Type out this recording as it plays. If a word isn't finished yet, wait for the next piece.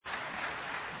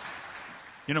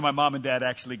You know, my mom and dad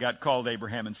actually got called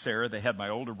Abraham and Sarah. They had my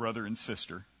older brother and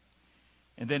sister.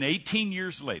 And then 18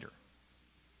 years later,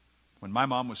 when my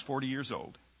mom was 40 years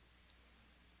old,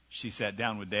 she sat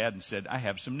down with Dad and said, I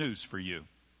have some news for you.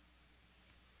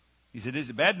 He said, is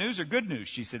it bad news or good news?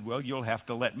 She said, well, you'll have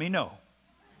to let me know.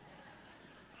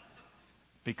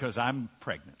 Because I'm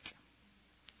pregnant.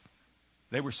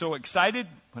 They were so excited.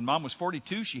 When Mom was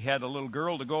 42, she had a little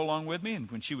girl to go along with me.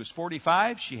 And when she was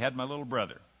 45, she had my little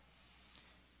brother.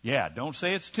 Yeah, don't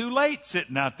say it's too late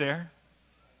sitting out there.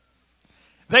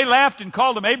 They laughed and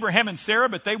called them Abraham and Sarah,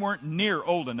 but they weren't near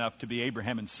old enough to be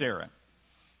Abraham and Sarah.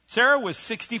 Sarah was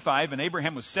 65 and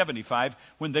Abraham was 75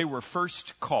 when they were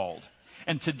first called.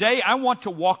 And today I want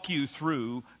to walk you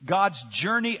through God's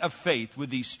journey of faith with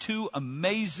these two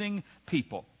amazing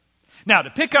people. Now,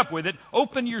 to pick up with it,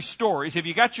 open your stories. If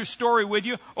you got your story with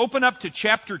you, open up to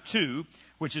chapter 2,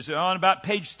 which is on about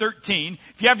page 13.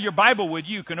 If you have your Bible with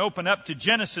you, you can open up to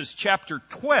Genesis chapter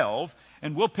 12,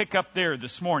 and we'll pick up there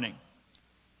this morning.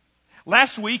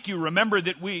 Last week, you remember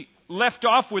that we left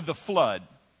off with the flood.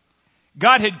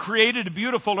 God had created a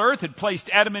beautiful earth, had placed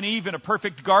Adam and Eve in a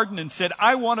perfect garden and said,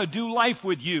 I want to do life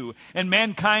with you. And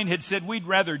mankind had said, we'd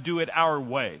rather do it our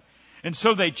way. And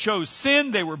so they chose sin.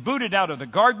 They were booted out of the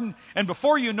garden. And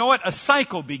before you know it, a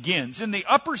cycle begins. In the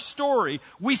upper story,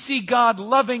 we see God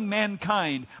loving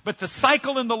mankind. But the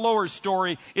cycle in the lower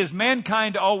story is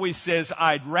mankind always says,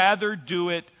 I'd rather do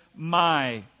it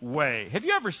my way. Have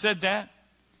you ever said that?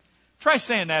 Try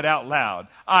saying that out loud.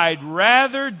 I'd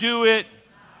rather do it.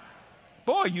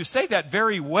 Boy, you say that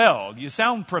very well. You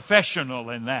sound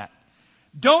professional in that.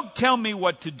 Don't tell me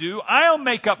what to do. I'll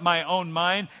make up my own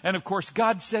mind. And of course,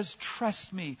 God says,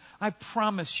 trust me. I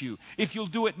promise you. If you'll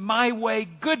do it my way,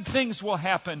 good things will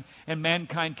happen. And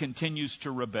mankind continues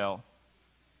to rebel.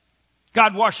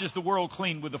 God washes the world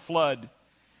clean with a flood.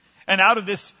 And out of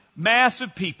this mass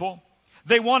of people,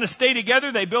 they want to stay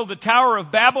together. They build the Tower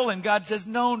of Babel, and God says,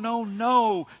 no, no,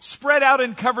 no. Spread out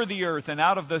and cover the earth. And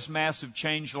out of this massive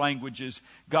changed languages,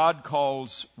 God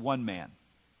calls one man.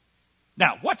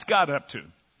 Now, what's God up to?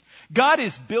 God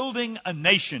is building a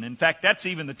nation. In fact, that's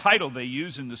even the title they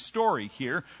use in the story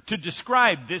here to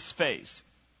describe this phase.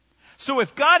 So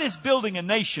if God is building a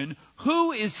nation,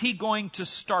 who is he going to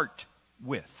start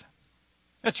with?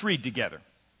 Let's read together.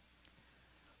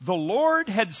 The Lord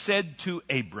had said to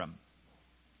Abram,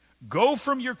 go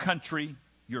from your country,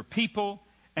 your people,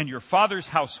 and your father's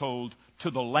household to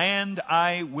the land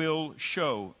I will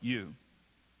show you.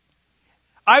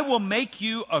 I will make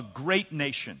you a great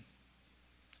nation.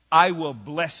 I will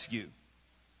bless you.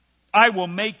 I will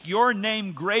make your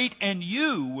name great, and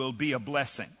you will be a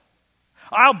blessing.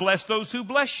 I'll bless those who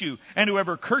bless you, and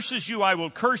whoever curses you I will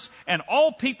curse, and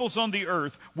all peoples on the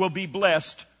earth will be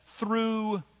blessed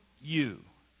through you.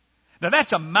 Now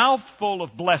that's a mouthful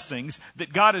of blessings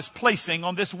that God is placing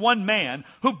on this one man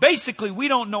who basically we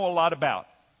don't know a lot about.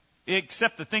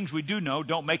 Except the things we do know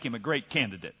don't make him a great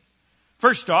candidate.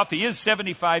 First off, he is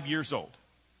 75 years old.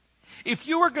 If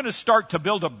you were going to start to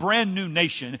build a brand new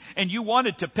nation and you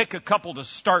wanted to pick a couple to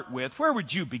start with, where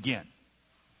would you begin?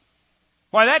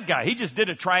 Why, that guy, he just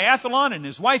did a triathlon and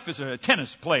his wife is a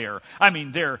tennis player. I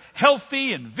mean, they're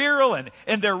healthy and virile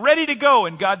and they're ready to go.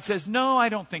 And God says, no, I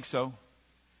don't think so.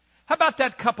 How about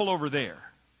that couple over there?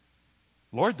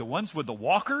 Lord, the ones with the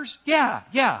walkers? Yeah,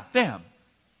 them.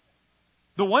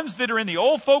 The ones that are in the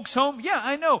old folks' home? Yeah,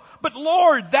 I know. But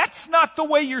Lord, that's not the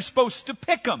way you're supposed to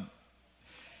pick them.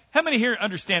 How many here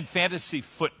understand fantasy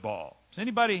football? Is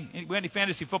any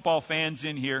fantasy football fans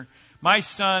in here? My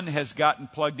son has gotten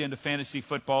plugged into fantasy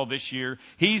football this year.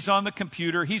 He's on the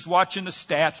computer. He's watching the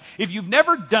stats. If you've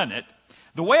never done it,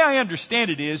 the way I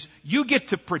understand it is you get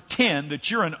to pretend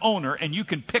that you're an owner and you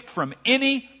can pick from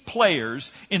any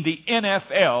players in the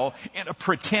NFL in a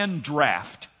pretend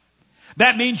draft.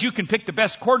 That means you can pick the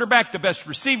best quarterback, the best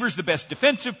receivers, the best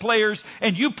defensive players,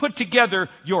 and you put together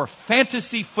your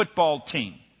fantasy football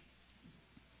team.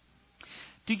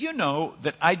 Do you know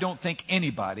that I don't think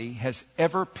anybody has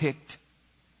ever picked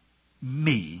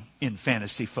me in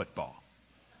fantasy football?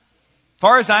 As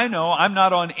far as I know, I'm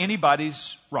not on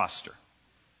anybody's roster.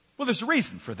 Well, there's a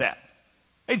reason for that.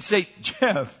 They'd say,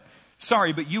 Jeff,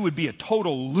 sorry, but you would be a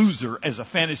total loser as a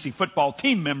fantasy football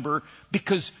team member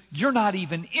because you're not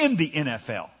even in the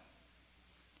NFL.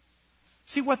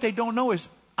 See, what they don't know is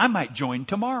I might join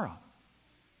tomorrow.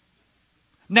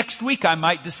 Next week I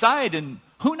might decide, and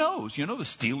who knows? You know, the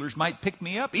Steelers might pick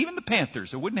me up. Even the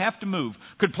Panthers, I wouldn't have to move,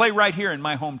 could play right here in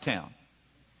my hometown.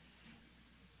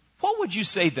 What would you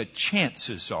say the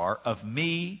chances are of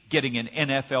me getting an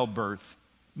NFL berth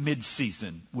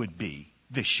mid-season would be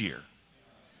this year?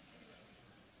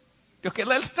 Okay,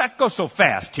 let's not go so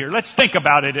fast here. Let's think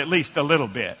about it at least a little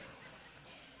bit.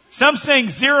 Some saying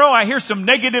 0. I hear some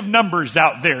negative numbers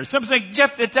out there. Some saying,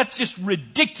 Jeff, that's just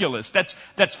ridiculous. That's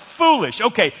foolish.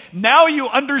 Okay, now you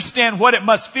understand what it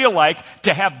must feel like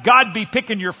to have God be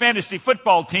picking your fantasy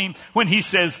football team when He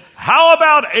says, how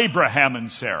about Abraham and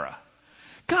Sarah?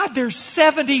 God, they're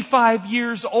 75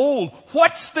 years old.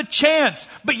 What's the chance?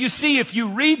 But you see, if you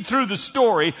read through the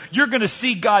story, you're going to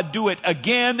see God do it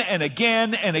again and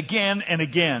again and again and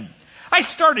again. I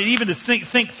started even to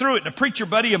think through it, and a preacher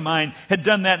buddy of mine had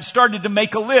done that and started to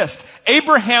make a list.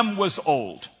 Abraham was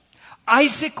old.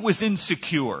 Isaac was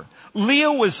insecure.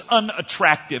 Leah was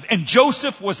unattractive, and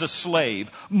Joseph was a slave.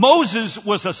 Moses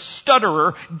was a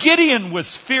stutterer. Gideon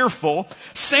was fearful.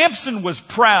 Samson was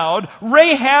proud.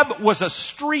 Rahab was a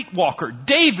streetwalker.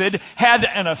 David had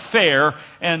an affair,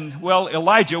 and, well,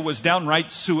 Elijah was downright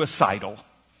suicidal.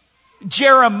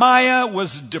 Jeremiah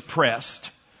was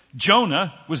depressed.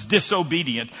 Jonah was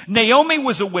disobedient. Naomi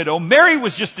was a widow. Mary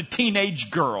was just a teenage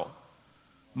girl.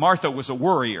 Martha was a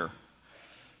worrier.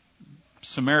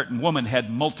 Samaritan woman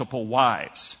had multiple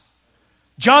wives.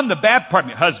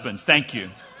 Husbands, thank you.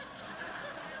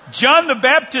 John the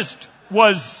Baptist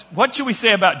was, what should we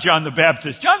say about John the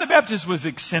Baptist? John the Baptist was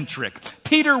eccentric.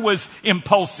 Peter was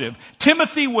impulsive.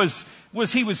 Timothy was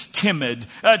timid.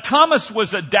 Thomas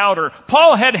was a doubter.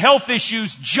 Paul had health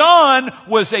issues. John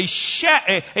was a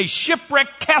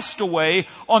shipwrecked castaway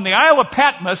on the Isle of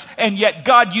Patmos, and yet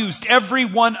God used every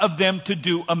one of them to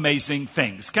do amazing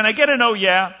things. Can I get an oh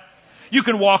yeah? You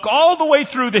can walk all the way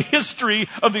through the history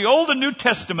of the Old and New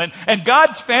Testament, and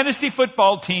God's fantasy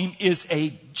football team is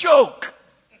a joke.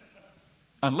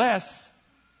 Unless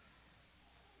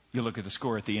you look at the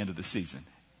score at the end of the season.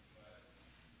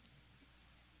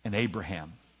 And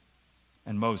Abraham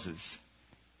and Moses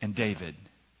and David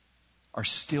are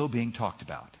still being talked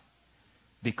about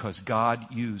because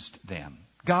God used them.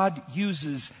 God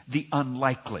uses the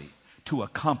unlikely to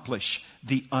accomplish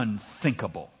the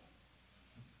unthinkable.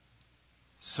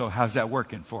 So how's that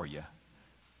working for you?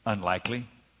 Unlikely?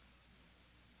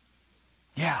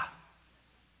 Yeah.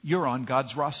 You're on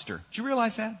God's roster. Did you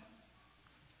realize that?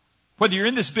 Whether you're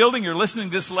in this building or listening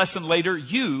to this lesson later,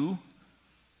 you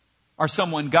are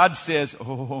someone God says,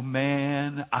 oh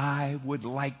man, I would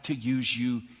like to use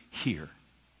you here.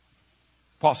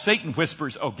 While Satan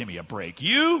whispers, oh, give me a break.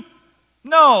 You?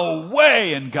 No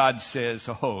way. And God says,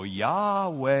 oh,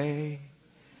 Yahweh,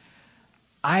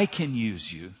 I can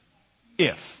use you.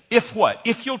 If what?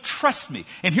 If you'll trust me.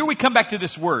 And here we come back to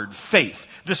this word, faith.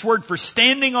 This word for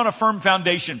standing on a firm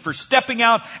foundation, for stepping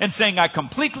out and saying, I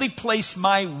completely place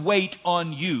my weight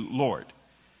on you, Lord.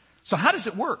 So how does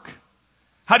it work?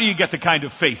 How do you get the kind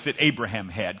of faith that Abraham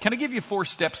had? Can I give you 4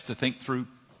 steps to think through?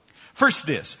 First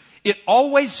this, it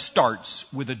always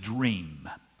starts with a dream.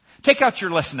 Take out your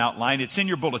lesson outline. It's in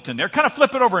your bulletin there. Kind of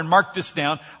flip it over and mark this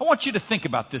down. I want you to think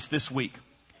about this week.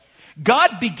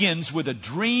 God begins with a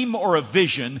dream or a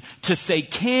vision to say,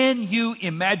 can you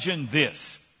imagine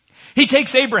this? He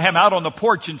takes Abraham out on the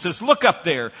porch and says, look up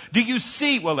there. Do you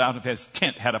see, well, out of his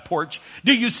tent had a porch.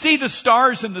 Do you see the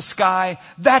stars in the sky?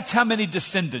 That's how many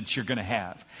descendants you're going to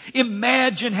have.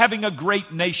 Imagine having a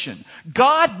great nation.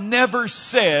 God never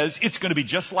says it's going to be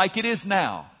just like it is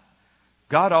now.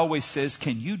 God always says,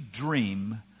 can you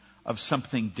dream of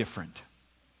something different?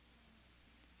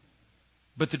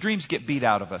 But the dreams get beat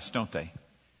out of us, don't they?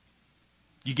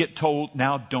 You get told,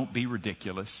 now don't be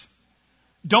ridiculous.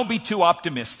 Don't be too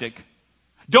optimistic.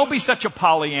 Don't be such a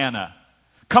Pollyanna.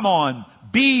 Come on,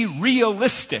 be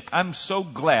realistic. I'm so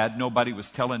glad nobody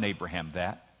was telling Abraham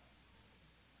that.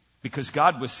 Because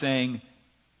God was saying,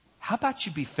 how about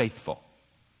you be faithful?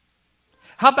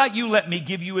 How about you let me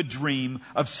give you a dream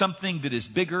of something that is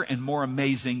bigger and more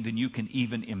amazing than you can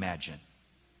even imagine?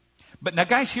 But now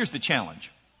guys, here's the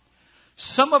challenge.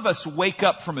 Some of us wake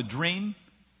up from a dream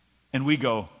and we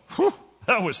go, whew,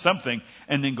 that was something,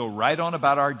 and then go right on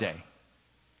about our day.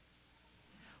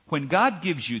 When God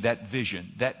gives you that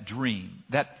vision, that dream,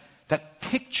 that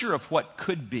picture of what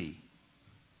could be,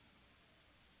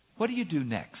 what do you do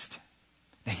next?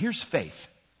 Now here's faith.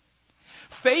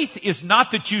 Faith is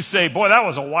not that you say, boy, that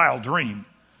was a wild dream.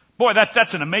 Boy,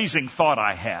 that's an amazing thought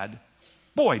I had.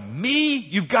 Boy, me?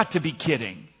 You've got to be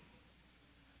kidding.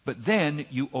 But then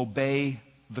you obey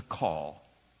the call.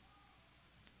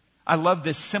 I love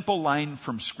this simple line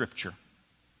from Scripture.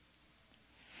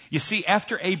 You see,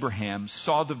 after Abraham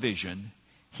saw the vision,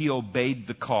 he obeyed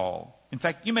the call. In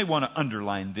fact, you may want to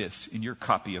underline this in your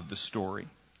copy of the story.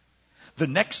 The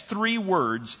next 3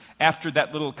 words after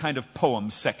that little kind of poem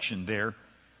section there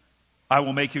I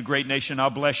will make you a great nation. I'll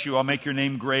bless you. I'll make your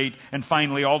name great. And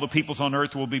finally, all the peoples on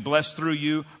earth will be blessed through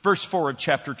you. Verse 4 of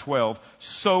chapter 12.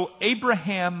 So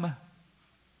Abraham,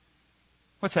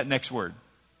 what's that next word?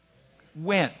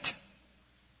 Went.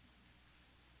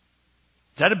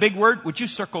 Is that a big word? Would you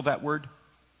circle that word?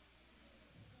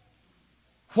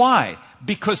 Why?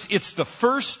 Because it's the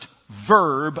first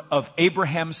verb of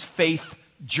Abraham's faith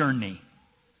journey.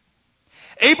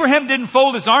 Abraham didn't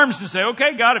fold his arms and say,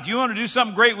 okay, God, if you want to do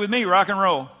something great with me, rock and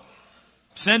roll.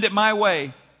 Send it my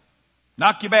way.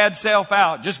 Knock your bad self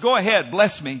out. Just go ahead.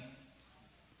 Bless me.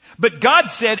 But God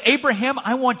said, Abraham,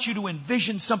 I want you to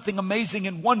envision something amazing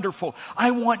and wonderful. I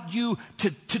want you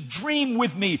to dream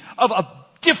with me of a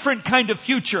different kind of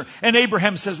future. And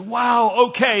Abraham says, wow,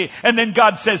 okay. And then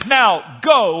God says, now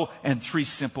go. And 3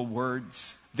 simple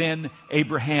words. Then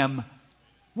Abraham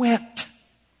went.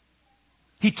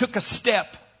 He took a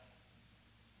step.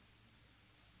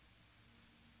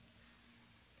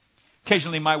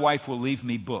 Occasionally my wife will leave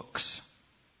me books.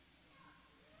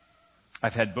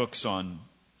 I've had books on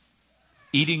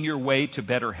eating your way to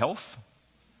better health.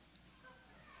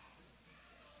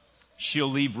 She'll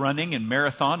leave running and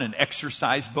marathon and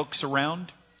exercise books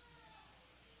around.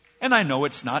 And I know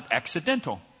it's not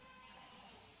accidental.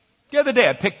 The other day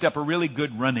I picked up a really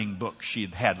good running book she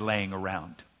had laying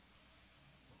around.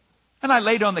 And I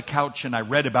laid on the couch and I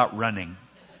read about running.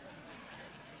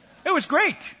 It was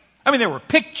great. I mean, there were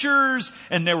pictures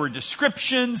and there were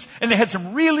descriptions and they had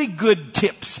some really good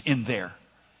tips in there.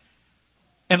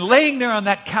 And laying there on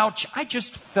that couch, I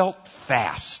just felt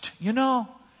fast, you know.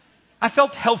 I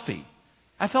felt healthy.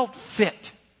 I felt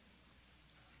fit.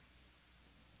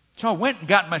 So I went and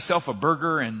got myself a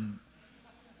burger and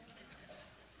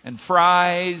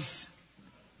fries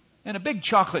and a big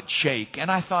chocolate shake.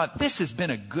 And I thought, this has been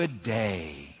a good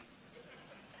day.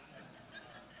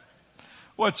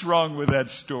 What's wrong with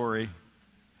that story?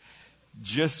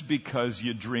 Just because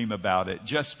you dream about it,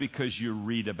 just because you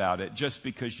read about it, just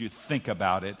because you think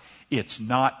about it, it's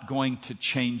not going to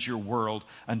change your world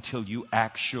until you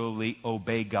actually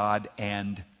obey God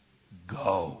and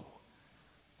go.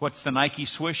 What's the Nike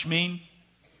swoosh mean?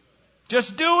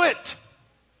 Just do it.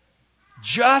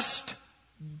 Just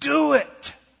do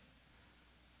it.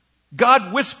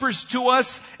 God whispers to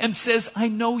us and says, I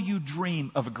know you dream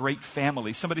of a great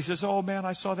family. Somebody says, oh man,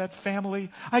 I saw that family.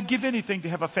 I'd give anything to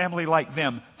have a family like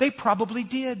them. They probably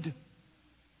did.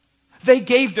 They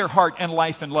gave their heart and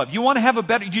life and love. You want to have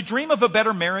do you dream of a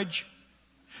better marriage?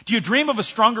 Do you dream of a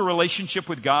stronger relationship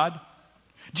with God?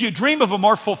 Do you dream of a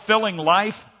more fulfilling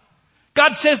life?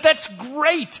 God says, that's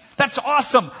great. That's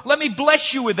awesome. Let me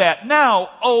bless you with that.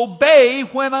 Now, obey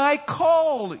when I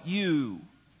call you.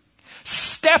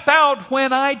 Step out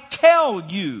when I tell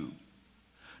you.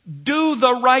 Do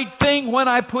the right thing when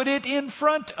I put it in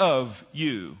front of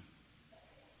you.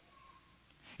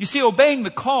 You see, obeying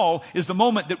the call is the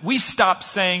moment that we stop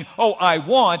saying, oh, I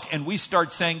want, and we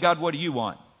start saying, God, what do you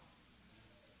want?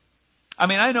 I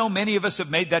mean, I know many of us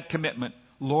have made that commitment.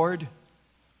 Lord,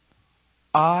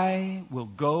 I will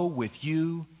go with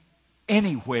you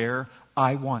anywhere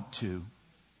I want to.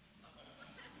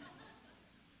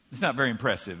 It's not very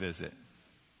impressive, is it?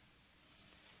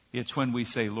 It's when we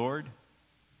say, Lord,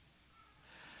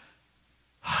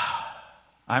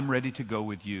 I'm ready to go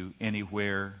with you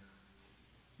anywhere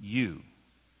you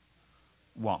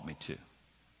want me to.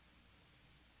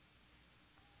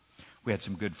 We had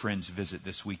some good friends visit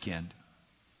this weekend.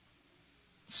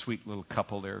 Sweet little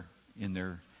couple there in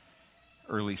their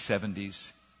early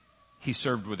 70s. He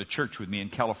served with a church with me in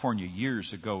California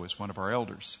years ago as one of our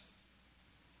elders.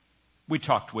 We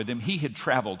talked with him. He had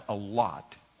traveled a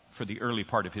lot for the early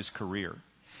part of his career.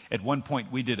 At one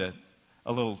point, we did a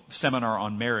little seminar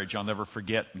on marriage, I'll never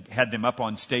forget. We had them up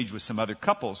on stage with some other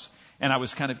couples, and I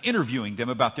was kind of interviewing them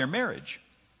about their marriage.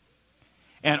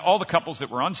 And all the couples that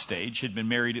were on stage had been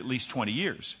married at least 20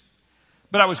 years.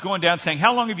 But I was going down saying,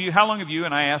 how long have you?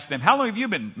 And I asked them, how long have you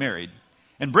been married?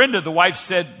 And Brenda, the wife,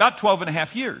 said, about 12 and a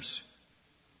half years.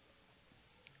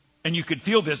 And you could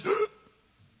feel this,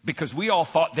 because we all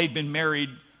thought they'd been married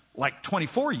like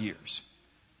 24 years.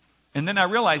 And then I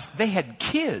realized they had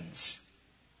kids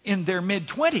in their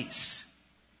mid-20s.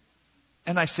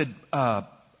 And I said,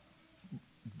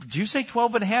 did you say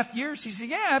 12 and a half years? He said,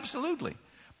 yeah, absolutely.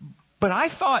 But I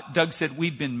thought, Doug said,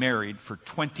 we've been married for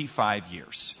 25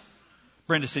 years.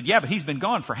 Brenda said, yeah, but he's been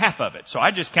gone for half of it. So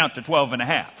I just count to 12 and a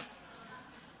half.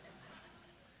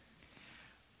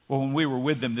 Well, when we were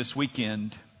with them this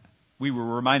weekend, we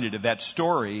were reminded of that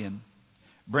story, and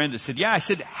Brenda said, yeah, I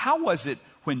said, how was it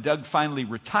when Doug finally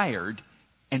retired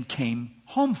and came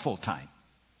home full time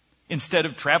instead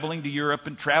of traveling to Europe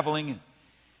and traveling?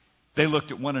 They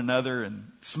looked at one another and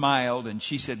smiled, and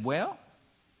she said, well,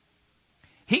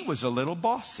 he was a little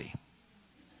bossy.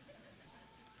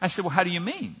 I said, well, how do you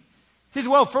mean? She said,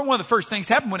 well, one of the first things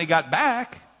happened when he got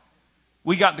back.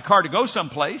 We got in the car to go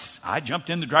someplace. I jumped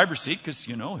in the driver's seat because,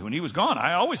 when he was gone,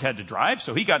 I always had to drive.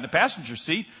 So he got in the passenger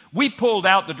seat. We pulled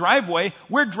out the driveway.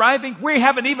 We're driving. We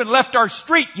haven't even left our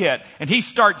street yet. And he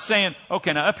starts saying,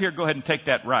 okay, now up here, go ahead and take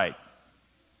that right.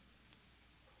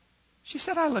 She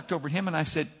said, I looked over at him and I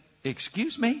said,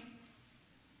 excuse me?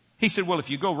 He said, well, if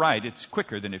you go right, it's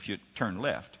quicker than if you turn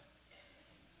left.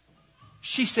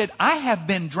 She said, I have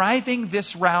been driving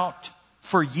this route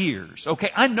for years. Okay,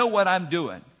 I know what I'm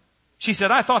doing. She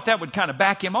said, I thought that would kind of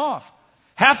back him off.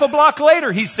 Half a block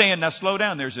later, he's saying, now slow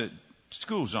down. There's a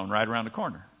school zone right around the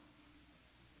corner.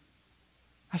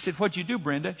 I said, what'd you do,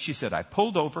 Brenda? She said, I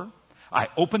pulled over. I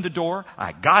opened the door.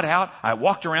 I got out. I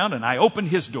walked around and I opened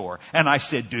his door. And I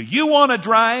said, do you want to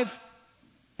drive?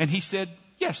 And he said,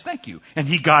 yes, thank you. And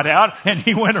he got out and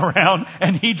he went around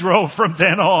and he drove from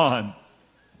then on.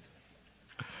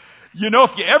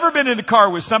 If you ever been in a car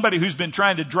with somebody who's been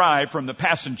trying to drive from the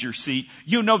passenger seat,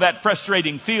 you know that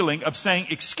frustrating feeling of saying,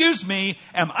 excuse me,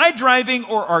 am I driving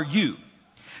or are you?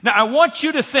 Now, I want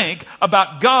you to think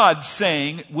about God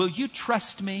saying, will you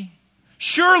trust me?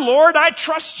 Sure, Lord, I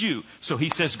trust you. So he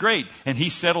says, great. And he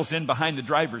settles in behind the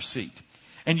driver's seat.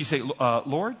 And you say,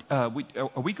 Lord, are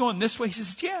we going this way? He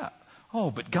says, yeah. Oh,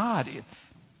 but God,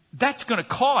 that's going to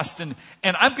cost. And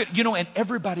I'm going and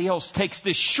everybody else takes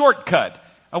this shortcut.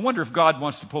 I wonder if God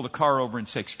wants to pull the car over and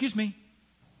say, excuse me,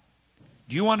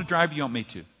 do you want to drive or you want me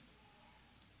to?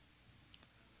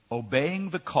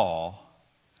 Obeying the call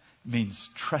means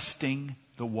trusting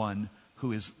the one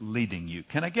who is leading you.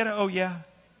 Can I get a oh yeah?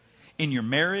 In your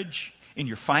marriage, in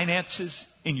your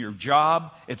finances, in your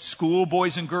job, at school,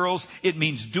 boys and girls, it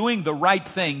means doing the right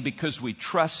thing because we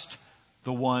trust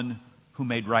the one who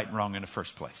made right and wrong in the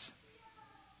first place.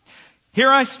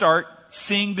 Here I start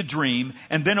seeing the dream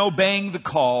and then obeying the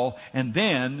call, and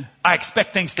then I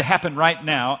expect things to happen right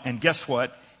now, and guess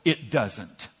what? It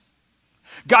doesn't.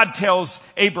 God tells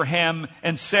Abraham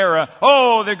and Sarah,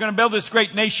 they're going to build this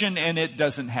great nation, and it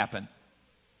doesn't happen.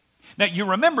 Now,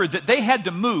 you remember that they had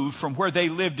to move from where they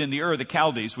lived in the Ur of the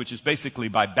Chaldees, which is basically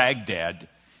by Baghdad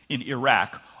in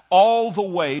Iraq, all the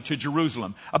way to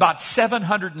Jerusalem, about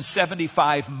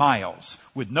 775 miles,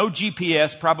 with no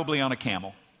GPS, probably on a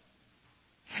camel.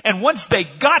 And once they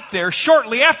got there,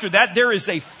 shortly after that, there is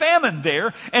a famine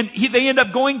there, and they end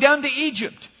up going down to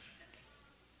Egypt.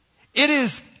 It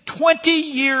is 20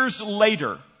 years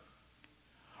later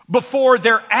before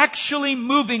they're actually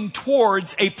moving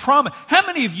towards a promise. How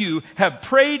many of you have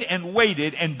prayed and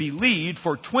waited and believed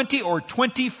for 20 or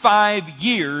 25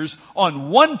 years on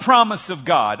one promise of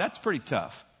God? That's pretty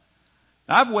tough.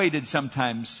 Now, I've waited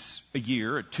sometimes a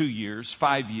year, or 2 years,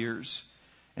 5 years.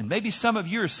 And maybe some of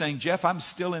you are saying, Jeff, I'm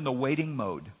still in the waiting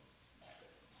mode.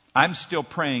 I'm still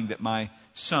praying that my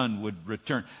son would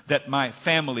return, that my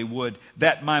family would,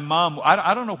 that my mom,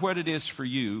 I don't know what it is for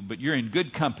you, but you're in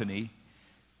good company,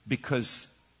 because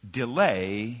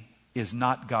delay is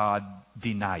not God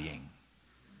denying.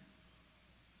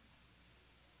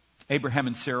 Abraham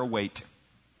and Sarah wait.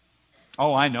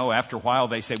 Oh, I know, after a while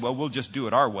they say, well, we'll just do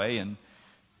it our way, and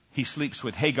he sleeps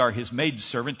with Hagar, his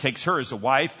maidservant, takes her as a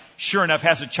wife, sure enough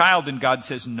has a child, and God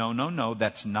says, no,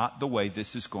 that's not the way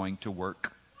this is going to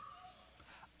work.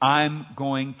 I'm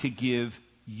going to give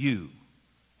you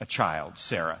a child,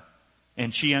 Sarah.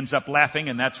 And she ends up laughing,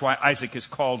 and that's why Isaac is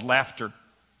called Laughter.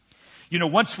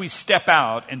 Once we step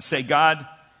out and say, God,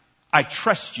 I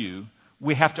trust you,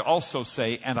 we have to also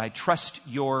say, and I trust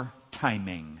your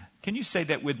timing. Can you say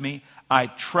that with me? I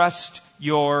trust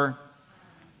your...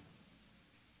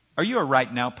 Are you a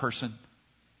right now person?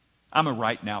 I'm a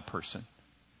right now person.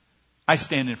 I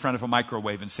stand in front of a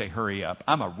microwave and say, hurry up.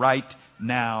 I'm a right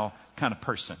now kind of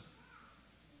person.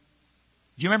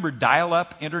 Do you remember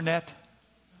dial-up internet?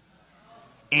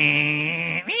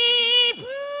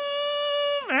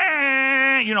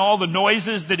 All the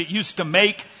noises that it used to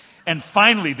make. And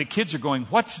finally, the kids are going,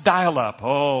 what's dial-up?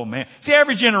 Oh, man. See,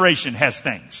 every generation has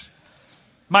things.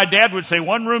 My dad would say,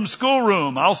 one room,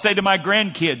 schoolroom. I'll say to my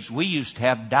grandkids, we used to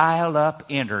have dial-up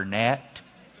internet.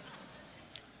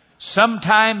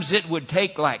 Sometimes it would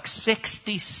take like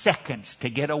 60 seconds to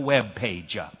get a web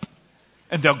page up.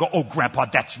 And they'll go, oh, Grandpa,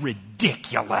 that's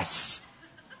ridiculous.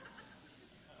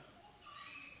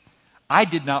 I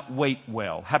did not wait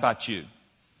well. How about you?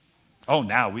 Oh,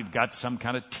 now we've got some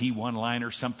kind of T1 line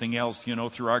or something else,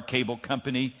 through our cable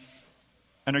company.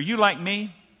 And are you like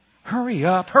me? Hurry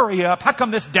up. How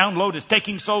come this download is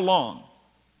taking so long?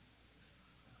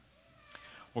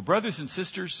 Well, brothers and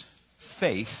sisters,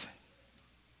 faith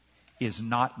is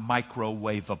not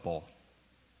microwavable.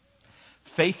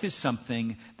 Faith is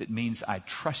something that means I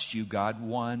trust you, God,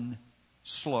 one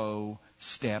slow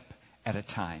step at a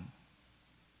time.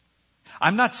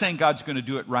 I'm not saying God's going to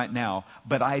do it right now,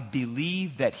 but I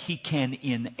believe that He can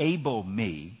enable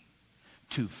me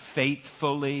to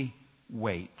faithfully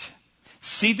wait.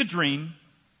 See the dream,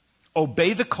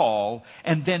 obey the call,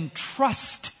 and then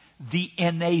trust the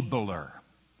enabler.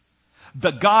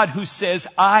 The God who says,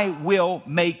 I will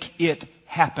make it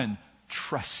happen.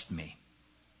 Trust me.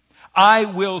 I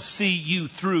will see you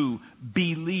through.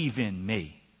 Believe in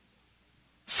me.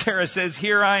 Sarah says,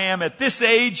 here I am at this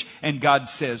age, and God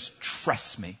says,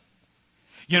 trust me.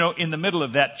 You know, in the middle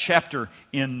of that chapter,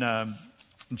 in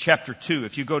chapter 2,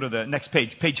 if you go to the next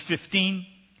page, page 15,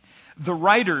 the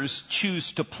writers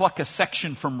choose to pluck a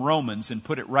section from Romans and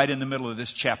put it right in the middle of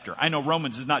this chapter. I know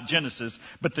Romans is not Genesis,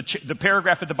 but the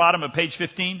paragraph at the bottom of page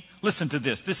 15, listen to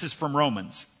this. This is from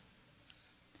Romans.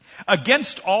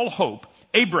 Against all hope,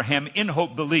 Abraham in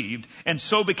hope believed, and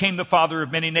so became the father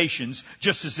of many nations,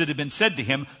 just as it had been said to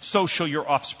him, so shall your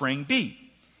offspring be.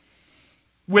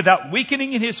 Without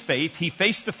weakening in his faith, he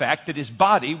faced the fact that his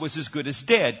body was as good as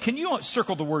dead. Can you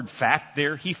circle the word fact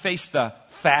there? He faced the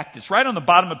fact. It's right on the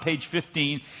bottom of page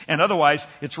 15, and otherwise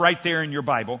it's right there in your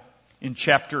Bible in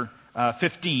chapter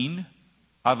 15,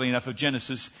 oddly enough, of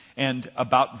Genesis, and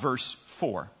about verse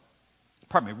 4.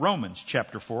 Romans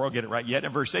chapter 4, I'll get it right yet,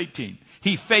 and verse 18.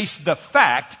 He faced the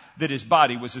fact that his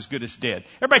body was as good as dead.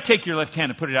 Everybody take your left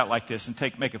hand and put it out like this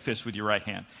and make a fist with your right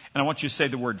hand. And I want you to say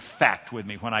the word fact with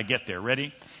me when I get there.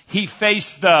 Ready? He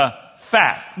faced the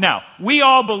fact. Now, we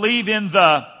all believe in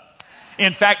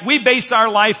fact, we base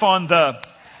our life on now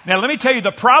let me tell you,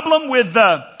 the problem with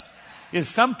is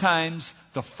sometimes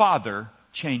the Father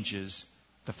changes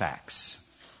the facts.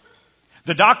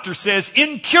 The doctor says,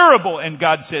 incurable, and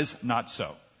God says, not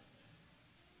so.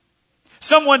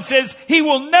 Someone says, he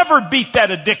will never beat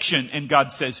that addiction, and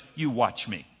God says, you watch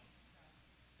me.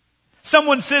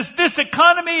 Someone says, this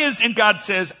economy is, and God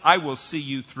says, I will see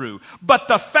you through. But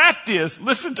the fact is,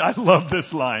 listen, I love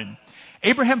this line.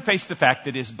 Abraham faced the fact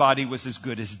that his body was as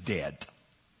good as dead.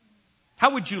 How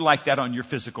would you like that on your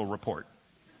physical report?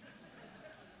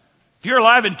 If you're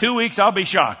alive in 2 weeks, I'll be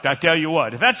shocked. I tell you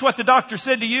what. If that's what the doctor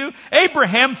said to you,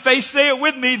 Abraham faced, say it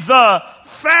with me, the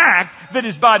fact that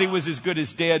his body was as good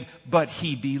as dead, but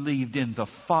he believed in the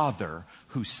Father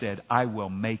who said, I will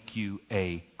make you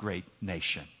a great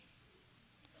nation.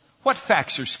 What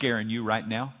facts are scaring you right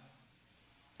now?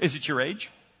 Is it your age?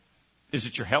 Is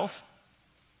it your health?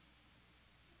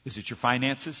 Is it your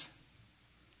finances?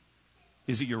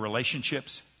 Is it your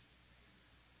relationships?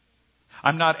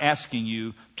 I'm not asking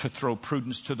you to throw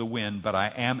prudence to the wind, but I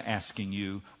am asking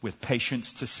you with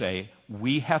patience to say,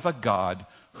 we have a God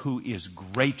who is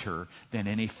greater than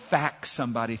any fact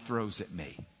somebody throws at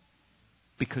me,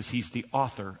 because He's the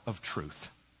author of truth.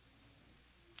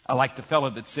 I like the fellow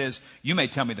that says, you may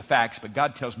tell me the facts, but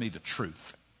God tells me the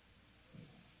truth.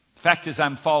 The fact is,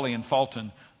 I'm fallen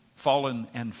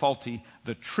and faulty.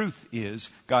 The truth is,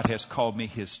 God has called me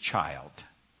His child.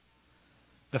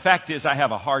 The fact is, I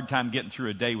have a hard time getting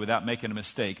through a day without making a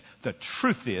mistake. The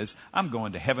truth is, I'm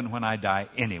going to heaven when I die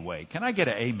anyway. Can I get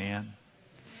an amen?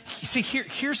 You see,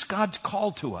 here's God's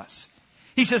call to us.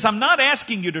 He says, I'm not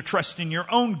asking you to trust in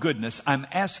your own goodness. I'm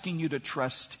asking you to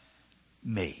trust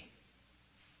me.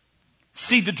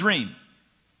 See the dream.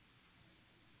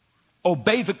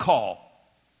 Obey the call.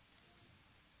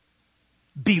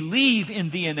 Believe in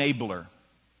the enabler.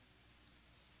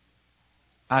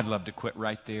 I'd love to quit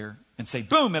right there and say,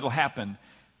 boom, it'll happen.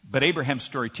 But Abraham's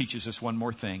story teaches us one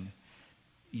more thing.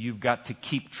 You've got to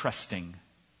keep trusting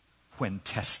when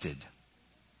tested.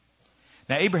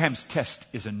 Now, Abraham's test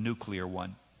is a nuclear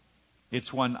one.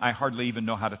 It's one I hardly even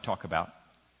know how to talk about.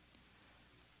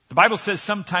 The Bible says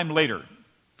sometime later,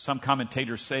 some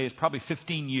commentators say it's probably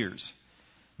 15 years.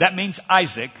 That means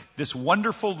Isaac, this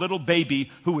wonderful little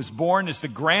baby who was born as the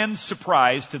grand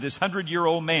surprise to this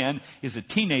 100-year-old man, is a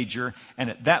teenager. And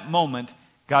at that moment,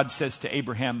 God says to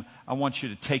Abraham, I want you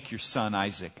to take your son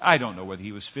Isaac. I don't know whether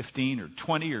he was 15 or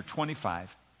 20 or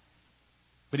 25.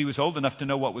 But he was old enough to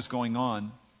know what was going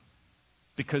on,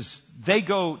 because they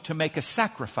go to make a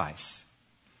sacrifice.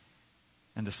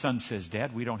 And the son says,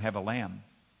 Dad, we don't have a lamb.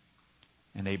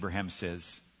 And Abraham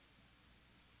says,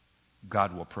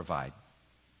 God will provide.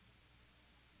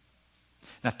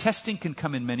 Now, testing can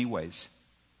come in many ways.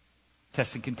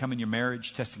 Testing can come in your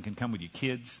marriage. Testing can come with your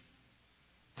kids.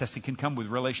 Testing can come with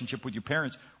relationship with your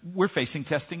parents. We're facing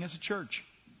testing as a church.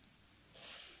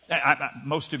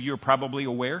 Most of you are probably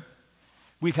aware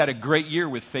We've had a great year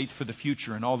with Faith for the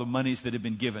Future and all the monies that have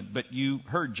been given. But you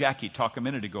heard Jackie talk a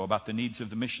minute ago about the needs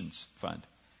of the missions fund.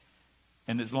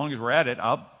 And as long as we're at it,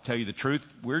 I'll tell you the truth,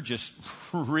 we're just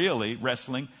really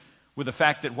wrestling with the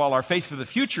fact that while our Faith for the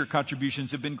Future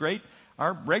contributions have been great,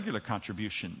 our regular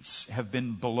contributions have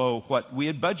been below what we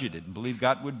had budgeted and believed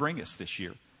God would bring us this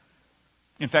year.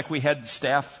 In fact, we had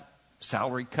staff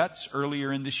salary cuts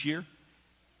earlier in this year.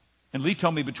 And Lee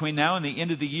told me between now and the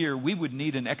end of the year, we would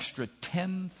need an extra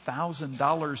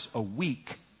 $10,000 a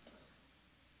week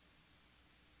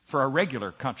for our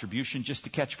regular contribution just to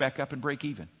catch back up and break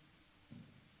even.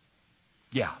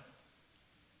 Yeah.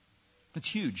 That's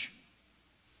huge.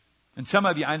 And some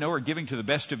of you, I know, are giving to the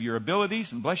best of your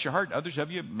abilities, and bless your heart, others of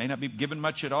you may not be giving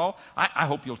much at all. I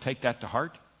hope you'll take that to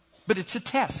heart. But it's a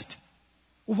test.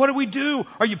 Well, what do we do?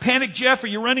 Are you panicked, Jeff? Are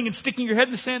you running and sticking your head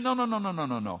in the sand?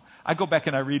 No. I go back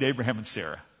and I read Abraham and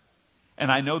Sarah.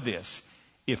 And I know this.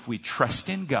 If we trust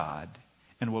in God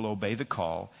and will obey the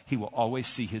call, He will always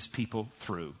see His people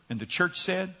through. And the church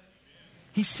said,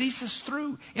 He sees us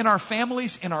through in our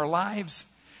families, in our lives.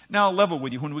 Now, I'll level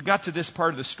with you. When we got to this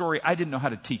part of the story, I didn't know how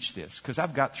to teach this because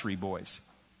I've got 3 boys.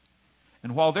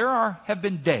 And while there have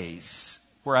been days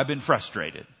where I've been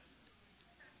frustrated,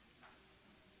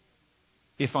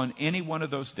 if on any one of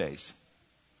those days,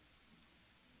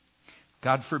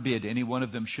 God forbid any one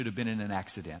of them should have been in an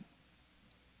accident,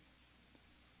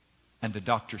 and the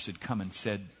doctors had come and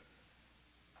said,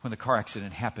 when the car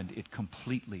accident happened, it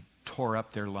completely tore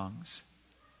up their lungs.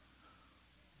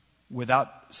 Without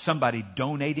somebody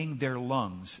donating their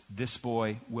lungs, this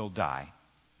boy will die.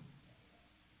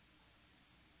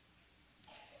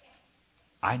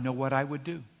 I know what I would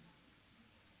do.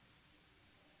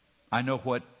 I know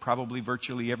what probably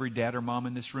virtually every dad or mom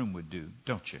in this room would do,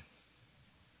 don't you?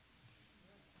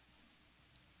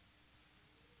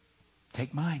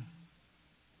 Take mine.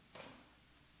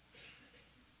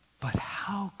 But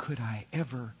how could I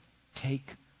ever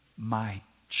take my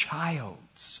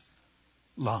child's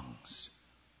lungs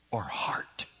or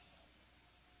heart?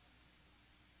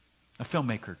 A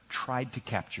filmmaker tried to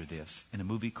capture this in a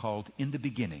movie called In the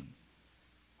Beginning,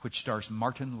 which stars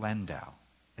Martin Landau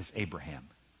as Abraham.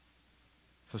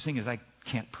 So seeing as I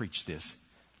can't preach this,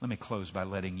 let me close by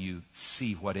letting you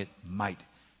see what it might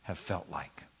have felt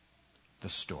like. The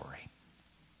story.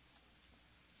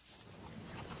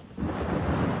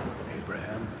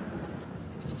 Abraham.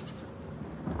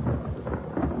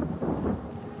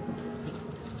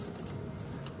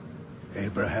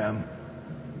 Abraham.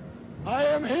 I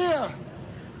am here.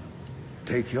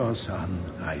 Take your son,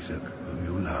 Isaac, whom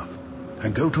you love,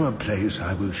 and go to a place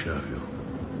I will show you,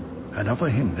 and offer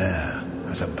him there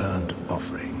as a burnt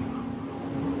offering.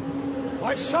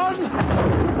 My son?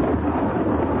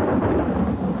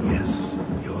 Yes,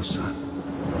 your son.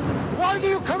 Why do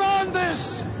you command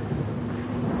this?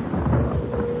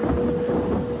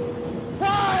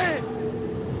 Why?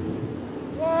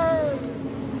 Why?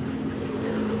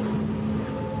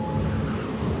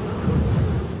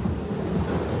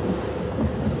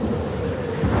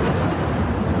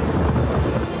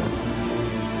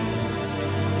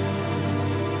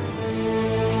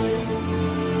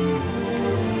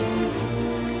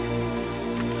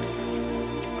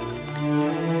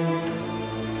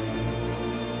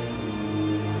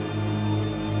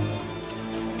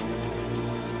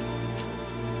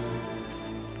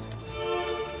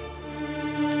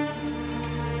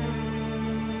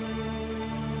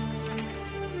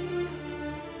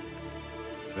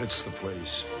 That's the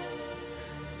place.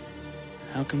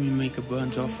 How can we make a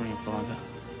burnt offering, Father?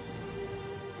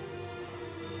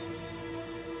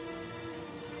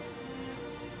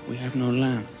 We have no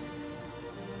lamb.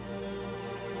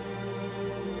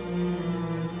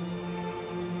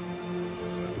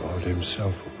 The Lord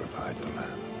Himself will provide the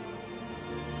lamb.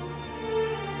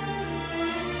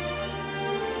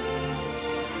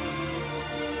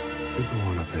 You go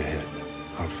on up ahead.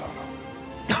 I'll follow.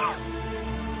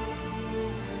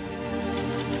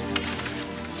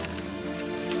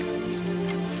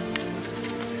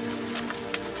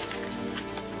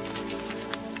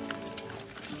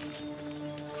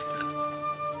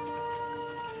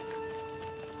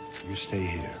 You stay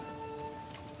here.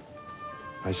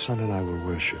 My son and I will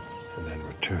worship and then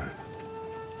return.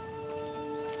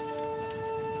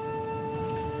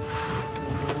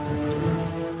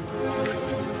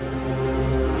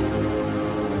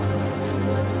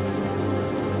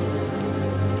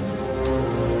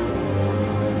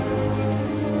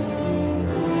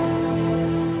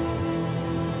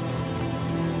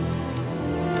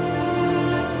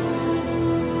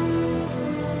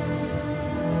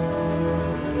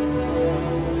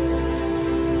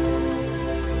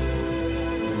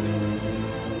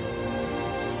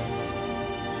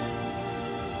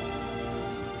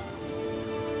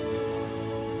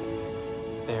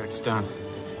 There, it's done.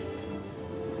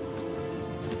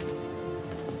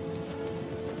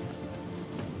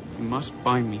 You must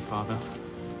bind me, Father.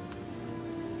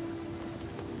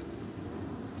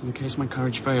 In case my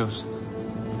courage fails.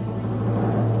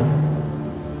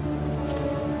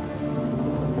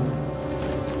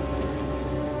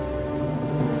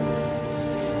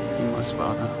 You must,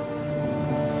 Father.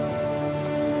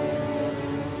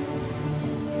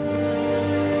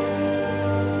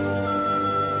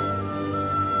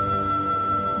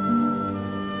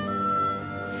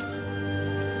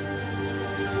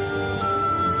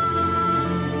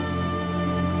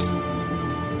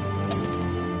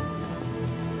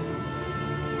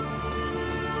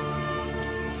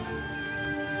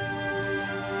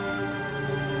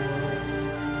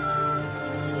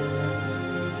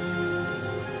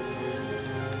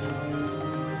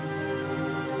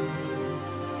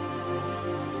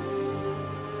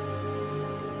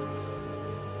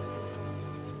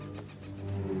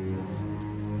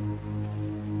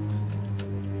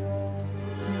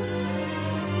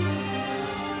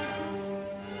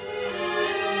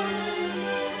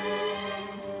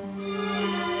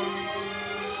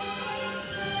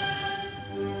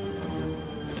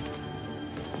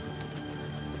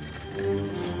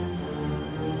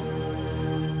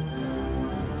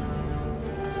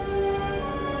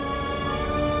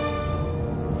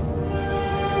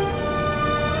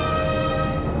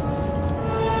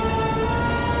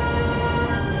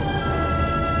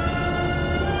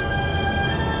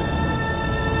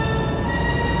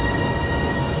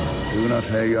 Do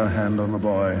not lay your hand on the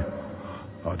boy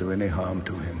or do any harm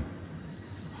to him.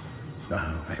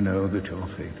 Now, I know that your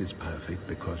faith is perfect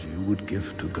because you would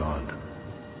give to God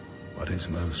what is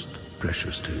most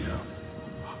precious to you,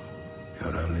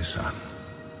 your only son.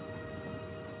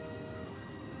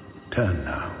 Turn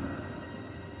now,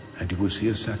 and you will see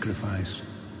a sacrifice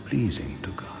pleasing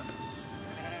to God.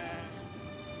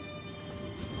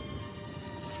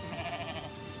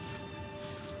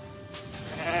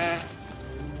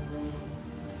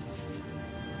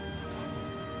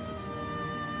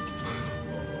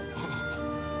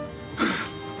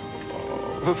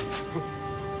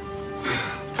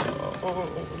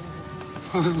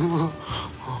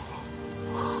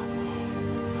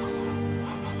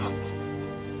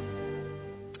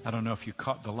 I don't know if you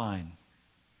caught the line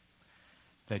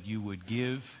that you would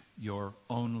give your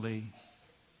only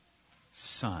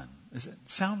son. Does it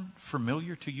sound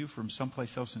familiar to you from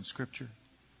someplace else in Scripture?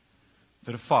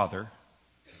 That a father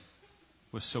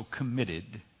was so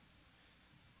committed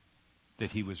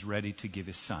that he was ready to give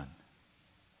his son.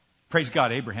 Praise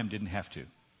God, Abraham didn't have to.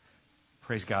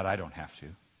 Praise God, I don't have to.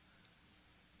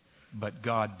 But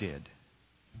God did.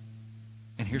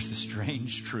 And here's the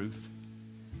strange truth.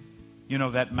 You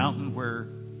know that mountain where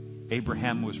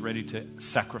Abraham was ready to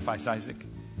sacrifice Isaac?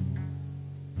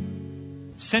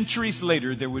 Centuries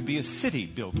later, there would be a city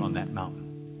built on that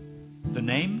mountain. The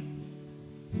name?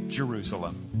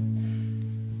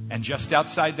 Jerusalem. And just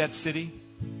outside that city,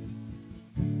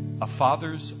 a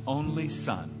father's only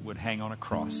son would hang on a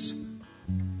cross.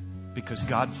 Because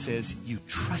God says, you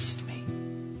trust me,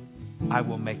 I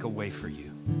will make a way for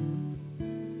you.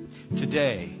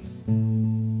 Today,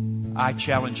 I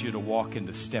challenge you to walk in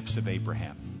the steps of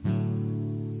Abraham.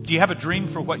 Do you have a dream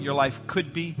for what your life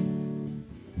could be?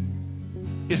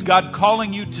 Is God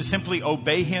calling you to simply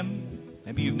obey Him?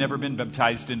 Maybe you've never been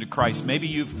baptized into Christ. Maybe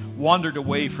you've wandered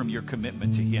away from your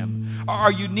commitment to Him.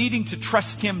 Are you needing to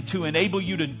trust Him to enable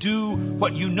you to do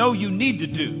what you know you need to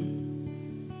do?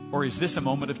 Or is this a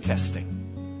moment of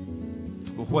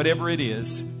testing? Well, whatever it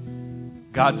is,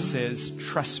 God says,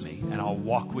 trust me, and I'll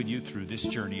walk with you through this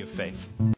journey of faith.